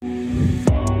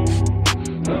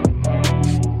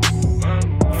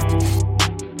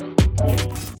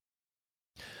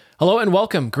Hello and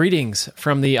welcome. Greetings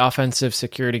from the Offensive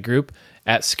Security Group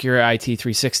at Secure IT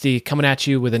 360, coming at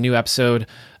you with a new episode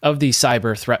of the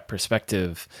Cyber Threat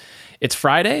Perspective. It's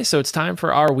Friday, so it's time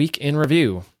for our week in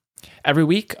review. Every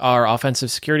week, our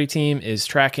offensive security team is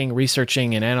tracking,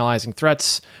 researching, and analyzing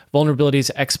threats,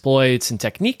 vulnerabilities, exploits, and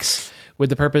techniques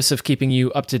with the purpose of keeping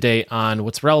you up to date on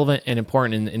what's relevant and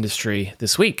important in the industry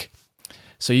this week.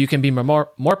 So you can be more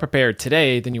prepared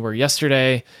today than you were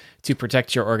yesterday to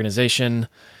protect your organization.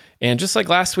 And just like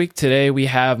last week, today we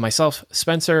have myself,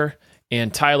 Spencer,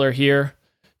 and Tyler here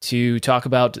to talk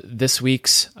about this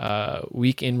week's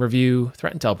week in review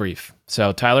threat intel brief.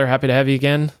 So Tyler, happy to have you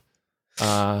again.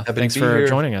 Thanks for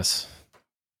joining us.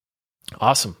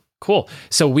 Awesome. Cool.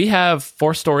 So we have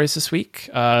 4 stories this week,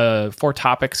 4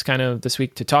 topics kind of this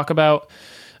week to talk about.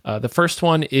 The first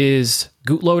one is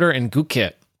Gootloader and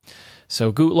Gootkit.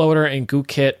 So Gootloader and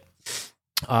Gootkit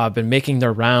have been making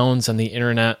their rounds on the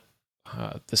internet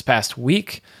this past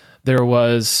week. There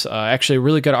was actually a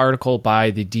really good article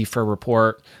by the DFIR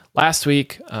report last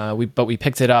week, but we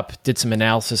picked it up, did some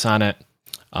analysis on it,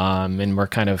 and we're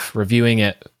kind of reviewing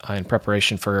it in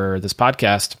preparation for this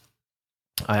podcast.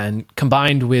 And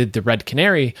combined with the Red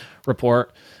Canary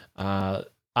report on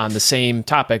the same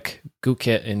topic,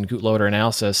 Gootkit and Gootloader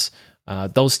analysis,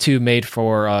 those two made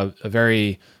for a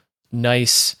very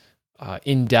nice,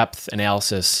 in-depth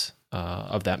analysis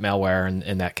of that malware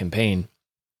and that campaign.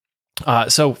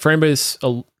 So for anybody who's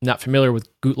not familiar with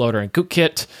Gootloader and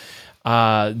Gootkit,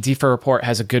 DFIR report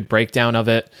has a good breakdown of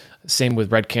it. Same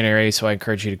with Red Canary, so I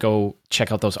encourage you to go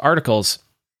check out those articles.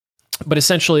 But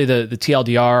essentially, the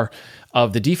TLDR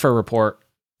of the DFIR report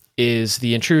is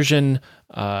the intrusion,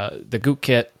 the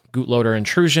Gootloader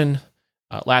intrusion,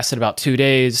 lasted about 2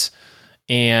 days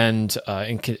and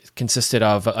consisted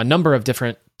of a number of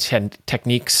different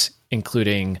techniques,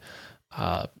 including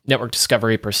network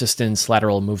discovery, persistence,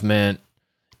 lateral movement,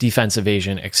 defense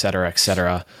evasion, et cetera, et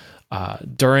cetera.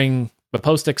 During the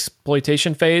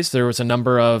post-exploitation phase, there was a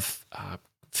number of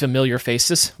familiar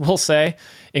faces, we'll say,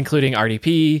 including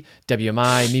RDP,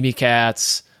 WMI,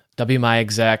 Mimikatz, WMI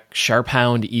exec,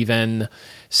 SharpHound even.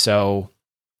 So,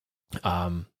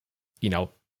 threat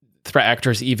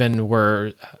actors even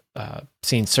were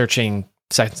seen searching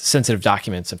sensitive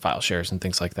documents and file shares and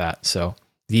things like that. So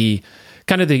the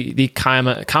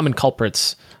common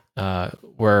culprits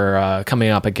were coming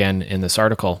up again in this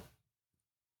article.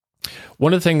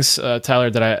 One of the things, Tyler,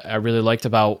 that I really liked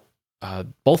about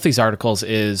both these articles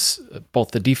is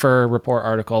both the DFIR report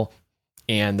article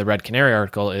and the Red Canary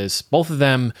article is both of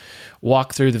them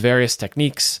walk through the various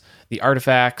techniques, the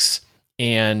artifacts,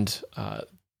 and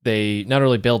they not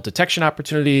only build detection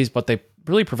opportunities, but they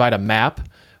really provide a map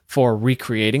for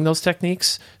recreating those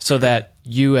techniques so that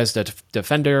you as the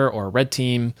defender or red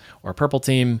team or purple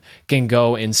team can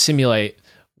go and simulate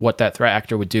what that threat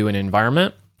actor would do in an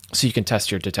environment so you can test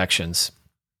your detections.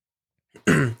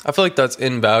 I feel like that's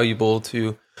invaluable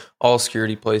to all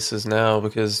security places now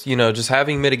because, just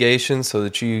having mitigation so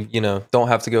that you don't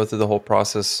have to go through the whole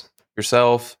process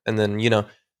yourself. And then,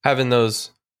 having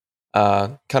those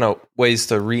kind of ways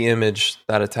to re-image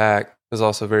that attack is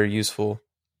also very useful.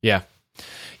 Yeah.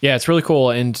 Yeah, it's really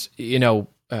cool. And,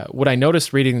 what I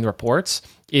noticed reading the reports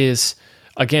is,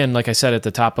 again, like I said at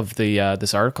the top of the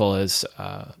this article is,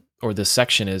 or this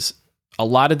section is, a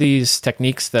lot of these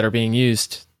techniques that are being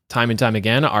used time and time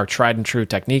again are tried and true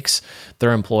techniques.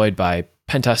 They're employed by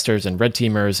pen testers and red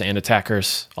teamers and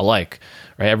attackers alike,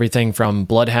 right? Everything from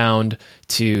Bloodhound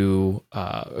to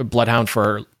Bloodhound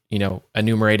for,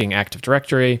 enumerating Active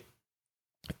Directory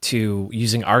to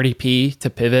using RDP to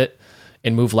pivot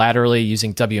and move laterally,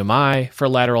 using WMI for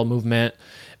lateral movement,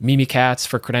 Mimikatz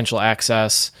for credential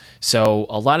access. So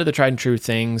a lot of the tried and true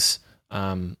things,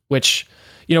 which,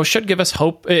 should give us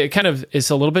hope. It kind of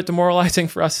is a little bit demoralizing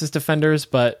for us as defenders,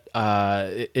 but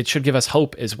it should give us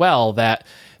hope as well that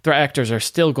threat actors are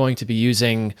still going to be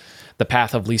using the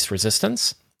path of least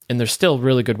resistance. And there's still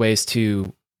really good ways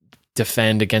to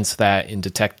defend against that and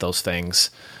detect those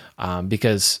things.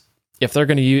 Because if they're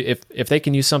going to use, if they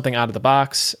can use something out of the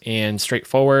box and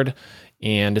straightforward,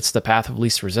 and it's the path of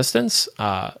least resistance,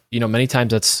 many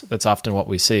times that's often what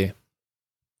we see.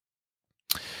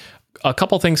 A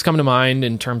couple things come to mind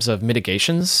in terms of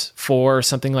mitigations for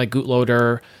something like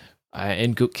Gootloader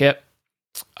and Gootkit.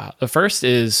 The first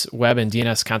is web and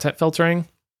DNS content filtering,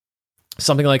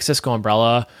 something like Cisco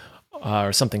Umbrella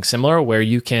or something similar, where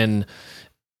you can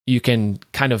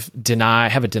kind of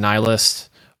have a deny list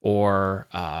or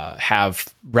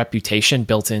have reputation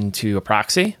built into a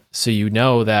proxy. So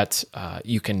that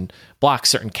you can block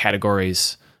certain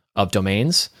categories of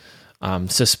domains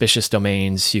suspicious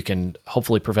domains. You can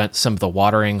hopefully prevent some of the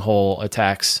watering hole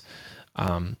attacks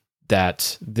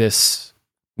that this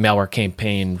malware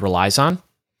campaign relies on.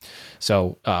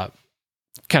 So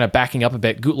kind of backing up a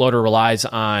bit, Bootloader relies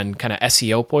on kind of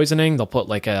SEO poisoning. They'll put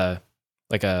like a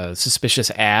suspicious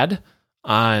ad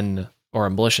on, or a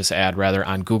malicious ad rather,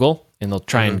 on Google, and they'll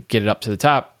try and get it up to the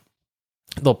top.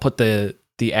 They'll put the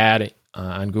ad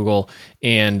on Google,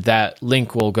 and that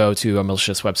link will go to a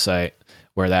malicious website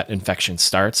where that infection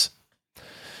starts.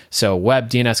 So web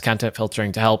DNS content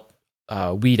filtering to help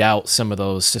weed out some of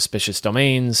those suspicious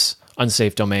domains,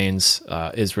 unsafe domains,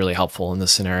 is really helpful in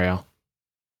this scenario.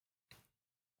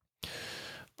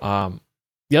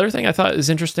 The other thing I thought is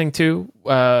interesting too,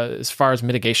 as far as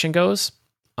mitigation goes,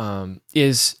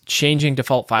 is changing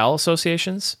default file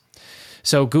associations.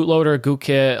 So Bootloader,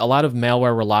 Gootkit, a lot of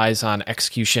malware relies on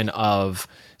execution of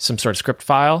some sort of script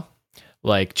file,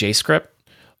 like JScript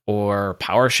or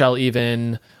PowerShell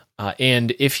even.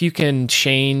 And if you can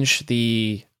change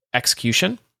the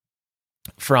execution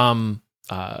from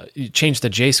change the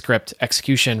JScript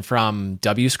execution from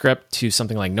WScript to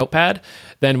something like Notepad,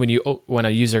 then when a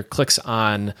user clicks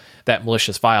on that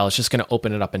malicious file, it's just going to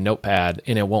open it up in Notepad,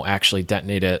 and it won't actually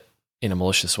detonate it in a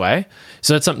malicious way.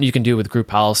 So that's something you can do with group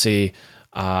policy,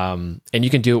 and you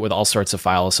can do it with all sorts of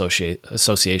file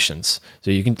associations.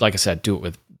 So you can, like I said, do it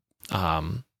with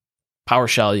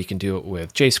PowerShell. You can do it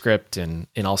with JScript and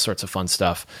all sorts of fun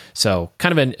stuff. So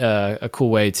kind of a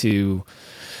cool way to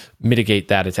mitigate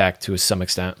that attack to some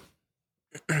extent.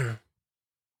 And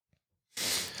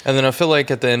then I feel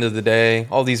like at the end of the day,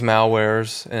 all these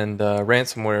malwares and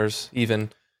ransomwares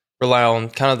even rely on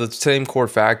kind of the same core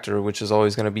factor, which is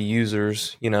always going to be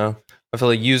users. I feel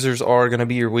like users are going to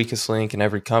be your weakest link in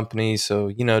every company.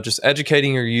 So, just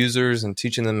educating your users and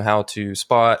teaching them how to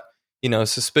spot,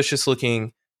 suspicious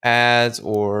looking ads,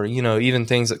 or, even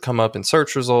things that come up in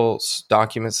search results,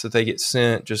 documents that they get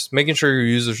sent, just making sure your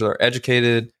users are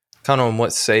educated kind of on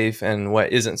what's safe and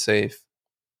what isn't safe,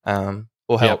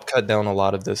 will help cut down a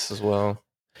lot of this as well.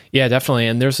 Yeah, definitely.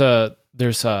 And there's an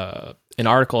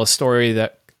article, a story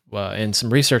that, and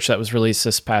some research that was released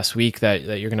this past week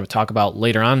that you're going to talk about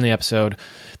later on in the episode,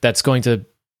 that's going to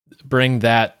bring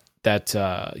that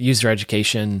user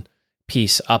education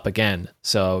piece up again.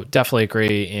 So definitely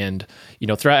agree. And,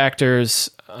 threat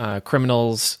actors,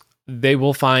 criminals, they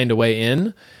will find a way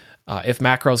in. If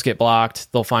macros get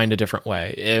blocked, they'll find a different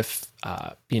way. If,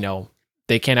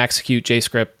 they can't execute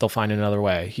JScript, they'll find another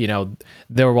way.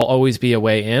 There will always be a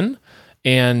way in.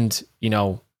 And,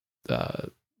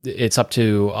 it's up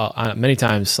to many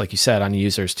times, like you said, on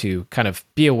users to kind of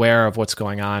be aware of what's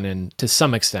going on, and to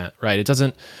some extent, right?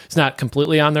 It's not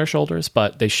completely on their shoulders,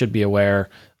 but they should be aware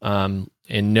and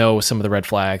know some of the red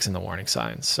flags and the warning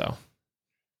signs. So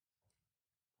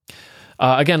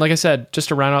again, like I said, just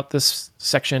to round out this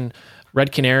section,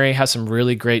 Red Canary has some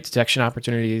really great detection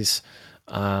opportunities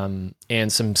and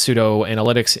some pseudo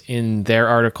analytics in their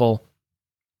article.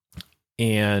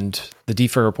 And the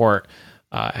DFIR report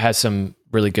has some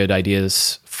really good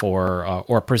ideas for,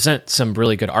 or present some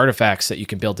really good artifacts that you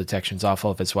can build detections off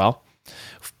of as well,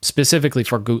 specifically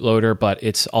for Bootloader, but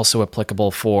it's also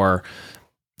applicable for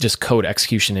just code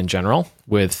execution in general,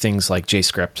 with things like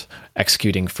JScript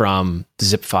executing from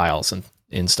zip files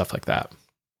and stuff like that.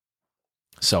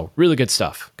 So really good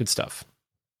stuff. Good stuff.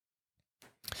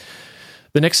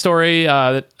 The next story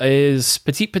is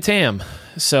Petit Patam.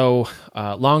 So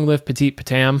long live Petit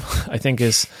Patam, I think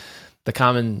is the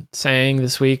common saying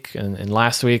this week and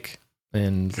last week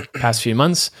and the past few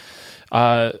months.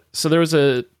 So there was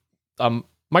a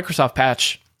Microsoft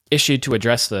patch issued to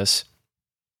address this.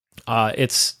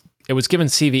 It was given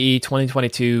CVE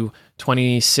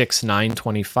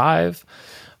 2022-26-925.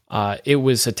 It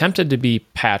was attempted to be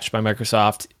patched by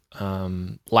Microsoft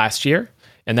last year,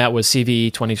 and that was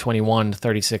CVE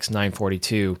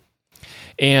 2021-36-942.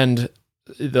 And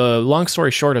the long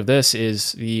story short of this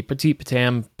is the Petit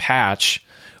Patam patch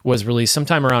was released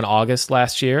sometime around August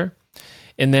last year,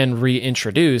 and then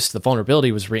reintroduced. The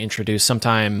vulnerability was reintroduced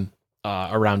sometime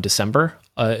around December,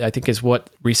 I think is what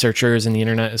researchers in the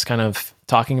internet is kind of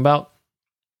talking about.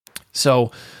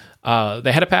 So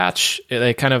they had a patch.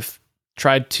 They kind of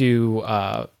tried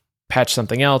to patch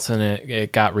something else, and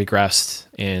it got regressed,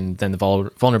 and then the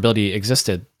vulnerability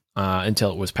existed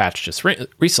until it was patched just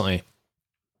recently.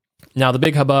 Now, the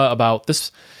big hubbub about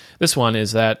this one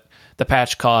is that the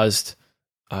patch caused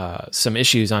some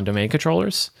issues on domain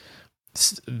controllers.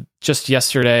 Just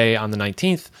yesterday, on the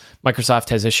 19th, Microsoft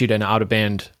has issued an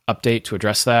out-of-band update to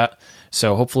address that.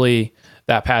 So hopefully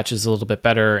that patch is a little bit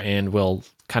better and will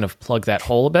kind of plug that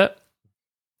hole a bit.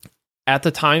 at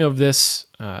the time of this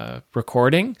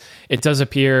recording, it does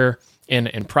appear,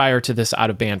 and prior to this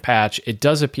out-of-band patch, it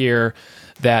does appear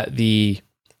that the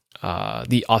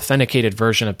authenticated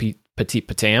version of Petit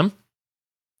Patam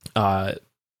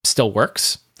still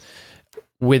works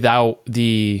without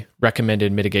the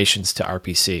recommended mitigations to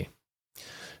RPC.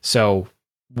 So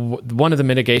one of the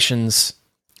mitigations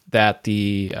that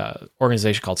the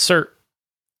organization called CERT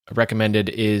recommended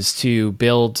is to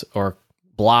build or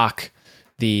block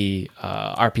the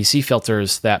RPC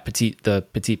filters that the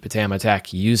Petit Patam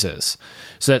attack uses.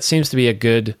 So that seems to be a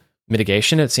good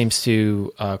mitigation. It seems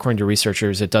to, according to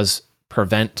researchers, it does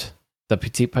prevent the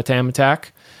Petit Patam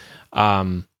attack.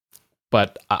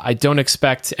 But I don't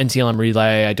expect NTLM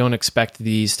relay. I don't expect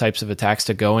these types of attacks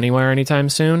to go anywhere anytime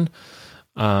soon.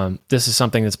 This is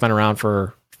something that's been around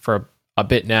for a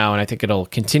bit now, and I think it'll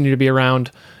continue to be around.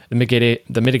 The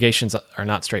mitigations are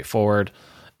not straightforward,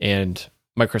 and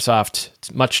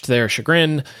Microsoft, much to their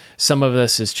chagrin, some of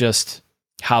this is just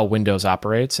how Windows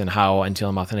operates and how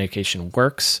NTLM authentication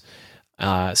works.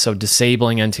 So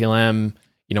disabling NTLM,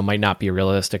 might not be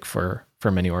realistic for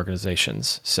many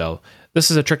organizations. So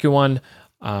this is a tricky one.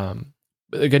 The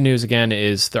good news, again,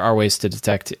 is there are ways to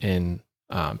detect and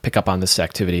pick up on this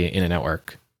activity in a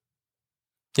network.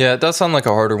 Yeah, it does sound like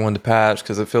a harder one to patch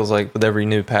because it feels like with every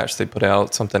new patch they put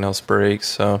out, something else breaks.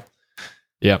 So,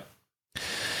 yeah.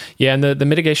 Yeah, and the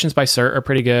mitigations by CERT are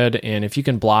pretty good. And if you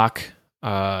can block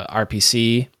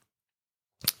RPC,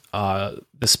 the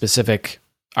specific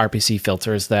RPC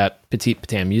filters that Petit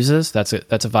Patam uses, that's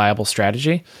a viable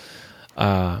strategy.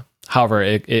 However,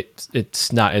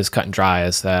 it's not as cut and dry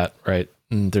as that, right?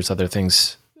 And there's other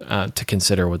things to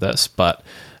consider with this, but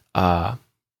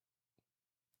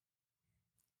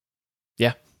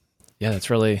yeah,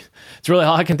 it's really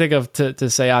all I can think of to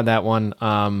say on that one.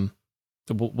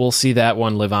 We'll see that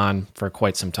one live on for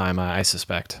quite some time, I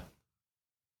suspect.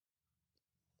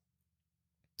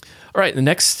 All right, the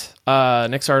next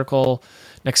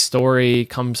story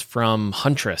comes from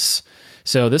Huntress.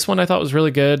 So this one I thought was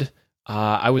really good.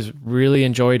 I was really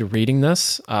enjoyed reading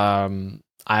this.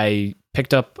 I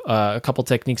picked up a couple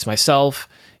techniques myself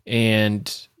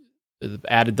and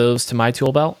added those to my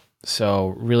tool belt.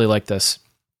 So really like this.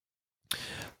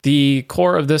 The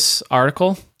core of this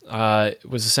article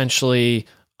was essentially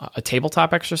a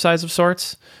tabletop exercise of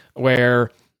sorts,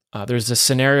 where there's a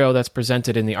scenario that's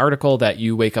presented in the article that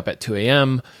you wake up at 2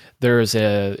 a.m. There's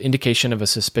an indication of a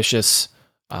suspicious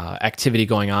activity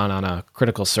going on a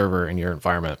critical server in your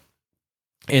environment.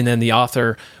 And then the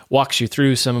author walks you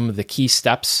through some of the key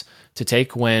steps to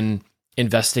take when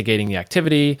investigating the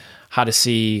activity, how to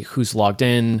see who's logged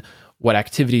in, what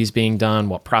activity is being done,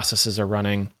 what processes are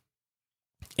running.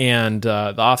 And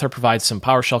the author provides some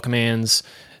PowerShell commands,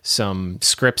 some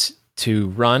scripts to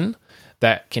run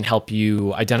that can help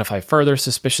you identify further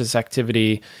suspicious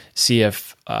activity, see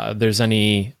if there's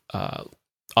any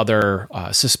other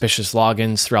suspicious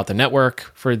logins throughout the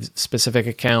network for specific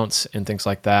accounts and things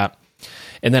like that.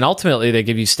 And then ultimately, they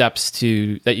give you steps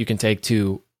that you can take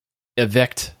to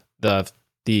evict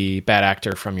the bad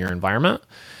actor from your environment.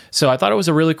 So I thought it was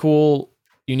a really cool,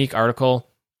 unique article.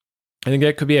 I think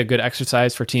that could be a good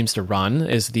exercise for teams to run,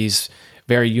 is these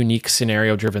very unique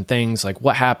scenario-driven things, like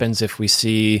what happens if we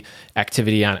see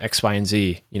activity on X, Y, and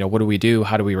Z? What do we do?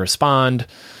 How do we respond?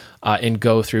 And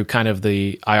go through kind of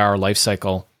the IR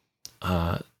lifecycle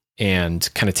and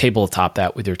kind of tabletop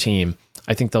that with your team.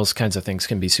 I think those kinds of things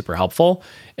can be super helpful.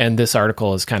 And this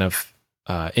article is kind of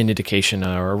an indication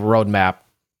or a roadmap,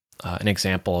 an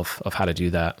example of how to do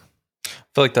that.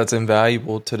 I feel like that's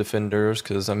invaluable to defenders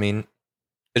because,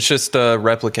 it's just a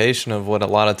replication of what a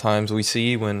lot of times we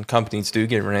see when companies do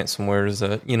get ransomware is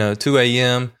that, 2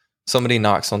 a.m., somebody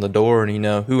knocks on the door and,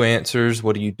 who answers,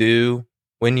 what do,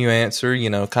 when you answer,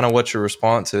 kind of what your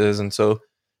response is. And so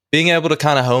being able to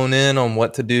kind of hone in on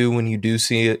what to do when you do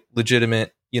see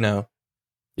legitimate,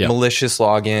 malicious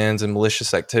logins and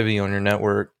malicious activity on your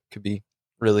network could be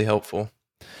really helpful.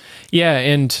 Yeah.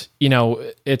 And,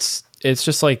 it's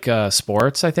just like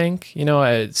sports, I think,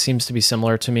 it seems to be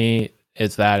similar to me.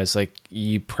 It's like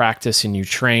you practice and you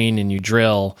train and you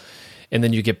drill, and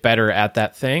then you get better at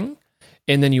that thing.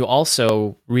 And then you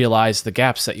also realize the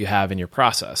gaps that you have in your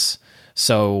process.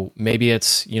 So maybe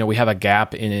it's, we have a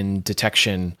gap in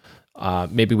detection.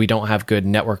 Maybe we don't have good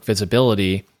network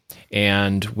visibility,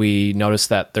 and we noticed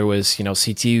that there was,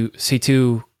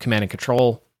 C2 command and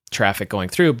control traffic going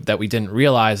through that we didn't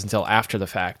realize until after the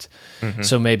fact. Mm-hmm.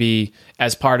 So maybe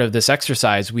as part of this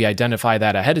exercise, we identify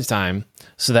that ahead of time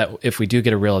so that if we do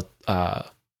get a real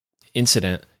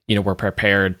incident, we're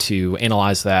prepared to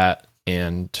analyze that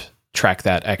and track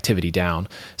that activity down.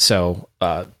 So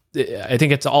I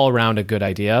think it's all around a good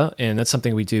idea, and that's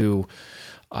something we do.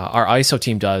 Our ISO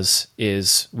team does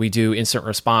is we do instant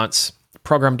response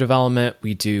program development.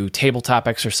 We do tabletop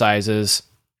exercises.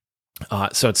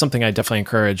 So it's something I definitely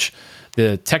encourage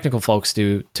the technical folks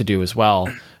to do as well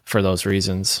for those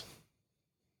reasons.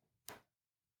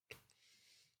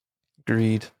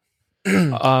 Agreed.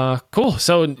 Cool.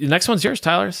 So the next one's yours,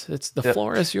 Tyler. The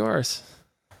floor is yours.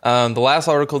 The last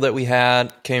article that we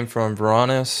had came from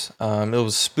Varonis. It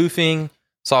was spoofing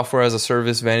software as a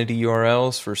service vanity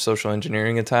URLs for social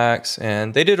engineering attacks.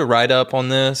 And they did a write-up on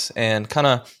this and kind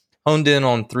of honed in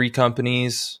on 3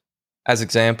 companies as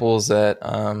examples that,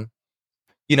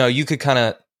 you could kind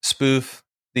of spoof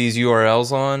these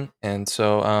URLs on. And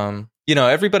so,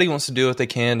 everybody wants to do what they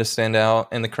can to stand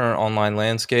out in the current online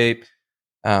landscape.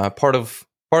 Part of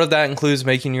that includes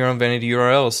making your own vanity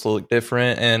URLs to look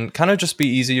different and kind of just be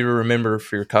easy to remember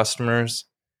for your customers.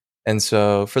 And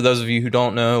so for those of you who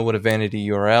don't know what a vanity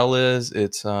URL is,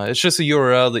 it's just a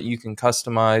URL that you can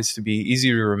customize to be easy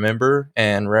to remember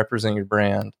and represent your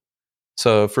brand.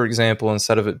 So for example,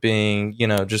 instead of it being,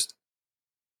 just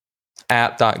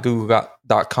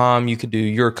app.google.com, you could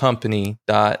do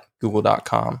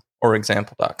yourcompany.google.com or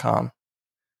example.com.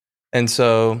 And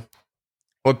so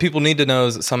what people need to know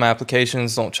is that some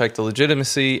applications don't check the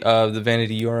legitimacy of the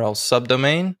vanity URL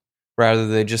subdomain. Rather,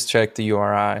 they just check the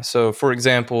URI. So, for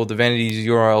example, the vanity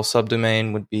URL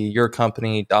subdomain would be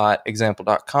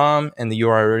yourcompany.example.com, and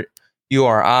the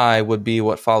URI would be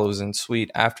what follows in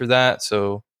suite after that.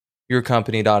 So,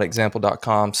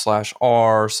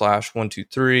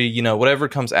 yourcompany.example.com/r/123, whatever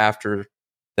comes after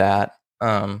that,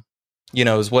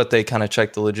 is what they kind of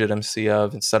check the legitimacy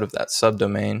of instead of that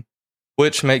subdomain,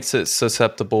 which makes it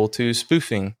susceptible to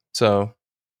spoofing. So,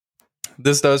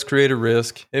 this does create a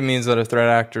risk. It means that a threat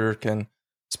actor can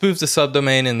spoof the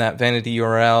subdomain in that vanity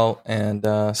URL, and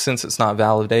since it's not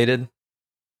validated.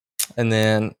 And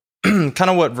then kind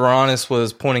of what Varonis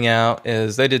was pointing out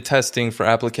is they did testing for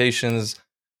applications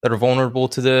that are vulnerable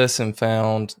to this and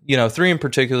found, 3 in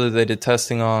particular they did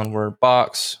testing on were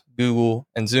Box, Google,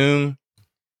 and Zoom.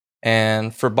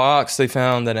 And for Box, they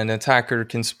found that an attacker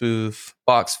can spoof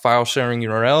Box file sharing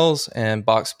URLs and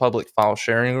Box public file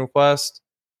sharing requests.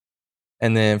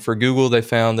 And then for Google, they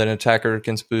found that an attacker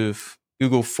can spoof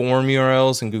Google Form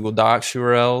URLs and Google Docs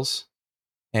URLs.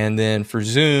 And then for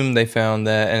Zoom, they found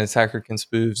that an attacker can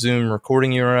spoof Zoom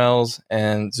recording URLs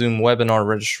and Zoom webinar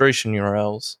registration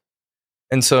URLs.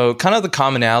 And so kind of the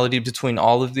commonality between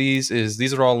all of these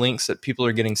are all links that people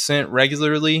are getting sent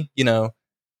regularly.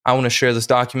 I want to share this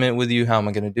document with you. How am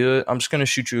I going to do it? I'm just going to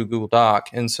shoot you a Google Doc.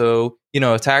 And so,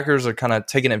 attackers are kind of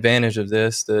taking advantage of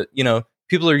this that,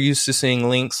 people are used to seeing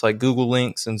links like Google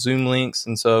links and Zoom links.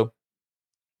 And so,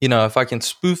 if I can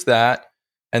spoof that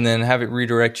and then have it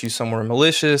redirect you somewhere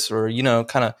malicious or,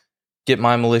 kind of get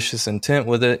my malicious intent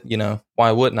with it,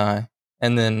 why wouldn't I?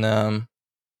 And then,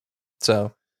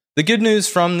 so the good news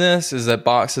from this is that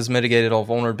Box has mitigated all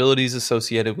vulnerabilities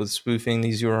associated with spoofing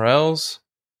these URLs.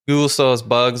 Google still has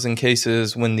bugs in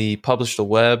cases when the publish to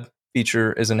web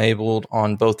feature is enabled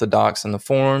on both the docs and the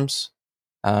forms.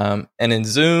 And in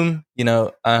Zoom,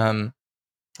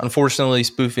 unfortunately,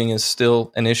 spoofing is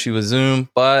still an issue with Zoom,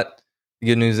 but the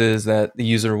good news is that the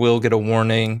user will get a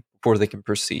warning before they can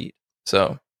proceed.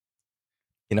 So,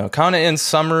 kind of in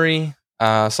summary,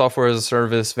 software as a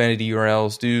service, vanity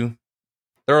URLs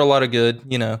there are a lot of good,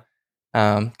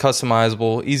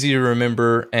 customizable, easy to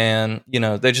remember, and,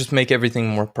 they just make everything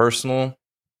more personal.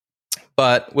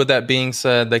 But with that being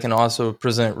said, they can also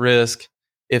present risk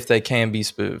if they can be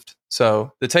spoofed.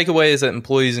 So the takeaway is that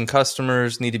employees and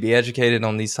customers need to be educated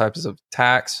on these types of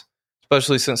attacks,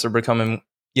 especially since they're becoming,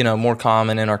 more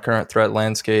common in our current threat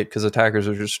landscape because attackers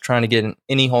are just trying to get in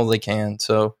any hole they can.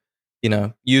 So,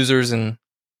 users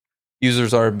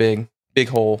are a big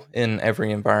hole in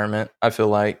every environment, I feel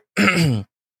like.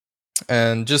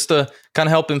 And just to kind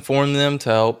of help inform them, to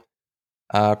help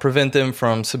prevent them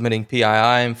from submitting PII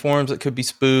and forms that could be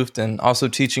spoofed, and also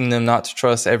teaching them not to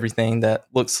trust everything that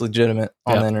looks legitimate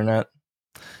on the internet.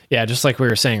 Yeah, just like we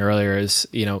were saying earlier, is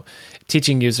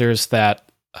teaching users that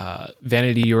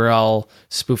vanity URL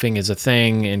spoofing is a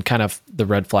thing, and kind of the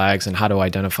red flags and how to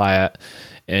identify it,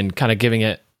 and kind of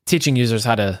teaching users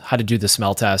how to do the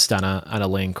smell test on a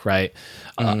link, right?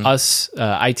 Mm-hmm. Us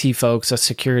IT folks, us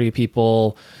security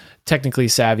people, technically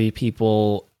savvy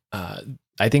people,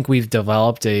 I think we've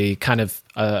developed a kind of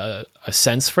a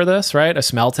sense for this, right? A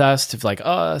smell test of like,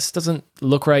 this doesn't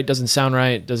look right, doesn't sound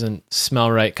right, doesn't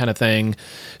smell right, kind of thing.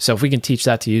 So if we can teach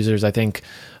that to users, I think,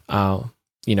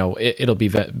 it'll be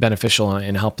beneficial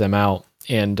and help them out.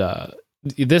 And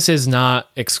this is not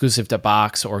exclusive to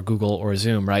Box or Google or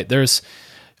Zoom, right? There's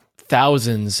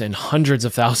thousands and hundreds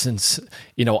of thousands,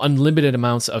 unlimited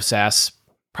amounts of SaaS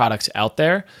products out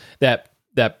there that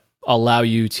allow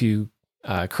you to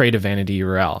create a vanity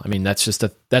URL. I mean, that's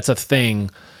a thing,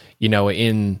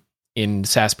 in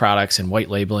SaaS products and white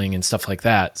labeling and stuff like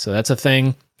that. So that's a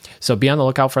thing. So be on the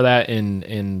lookout for that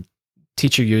and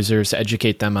teach your users,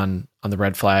 educate them on the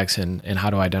red flags and how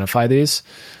to identify these,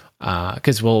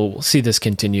 because we'll see this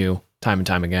continue time and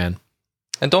time again.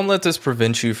 And don't let this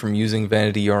prevent you from using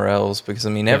vanity URLs, because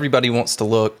everybody wants to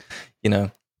look,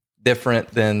 different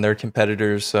than their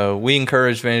competitors. So we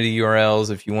encourage vanity URLs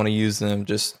if you want to use them.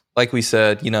 Just like we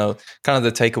said, kind of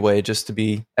the takeaway, just to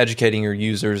be educating your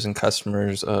users and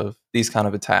customers of these kind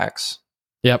of attacks.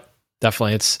 Yep,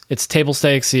 definitely. It's table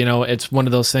stakes. It's one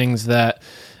of those things that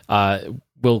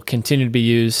will continue to be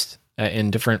used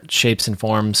in different shapes and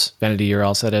forms. Vanity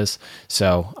URLs, that is.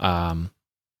 So,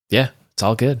 it's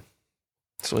all good.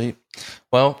 Sweet.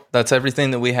 Well, that's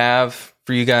everything that we have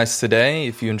for you guys today.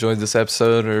 If you enjoyed this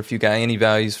episode, or if you got any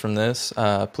values from this,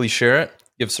 please share it.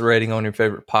 Give us a rating on your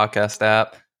favorite podcast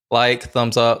app. Like,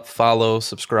 thumbs up, follow,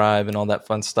 subscribe, and all that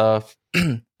fun stuff.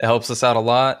 It helps us out a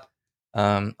lot.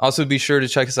 Also, be sure to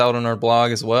check us out on our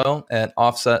blog as well at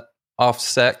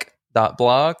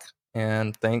offsec.blog.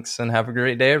 And thanks, and have a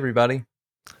great day, everybody.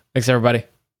 Thanks, everybody.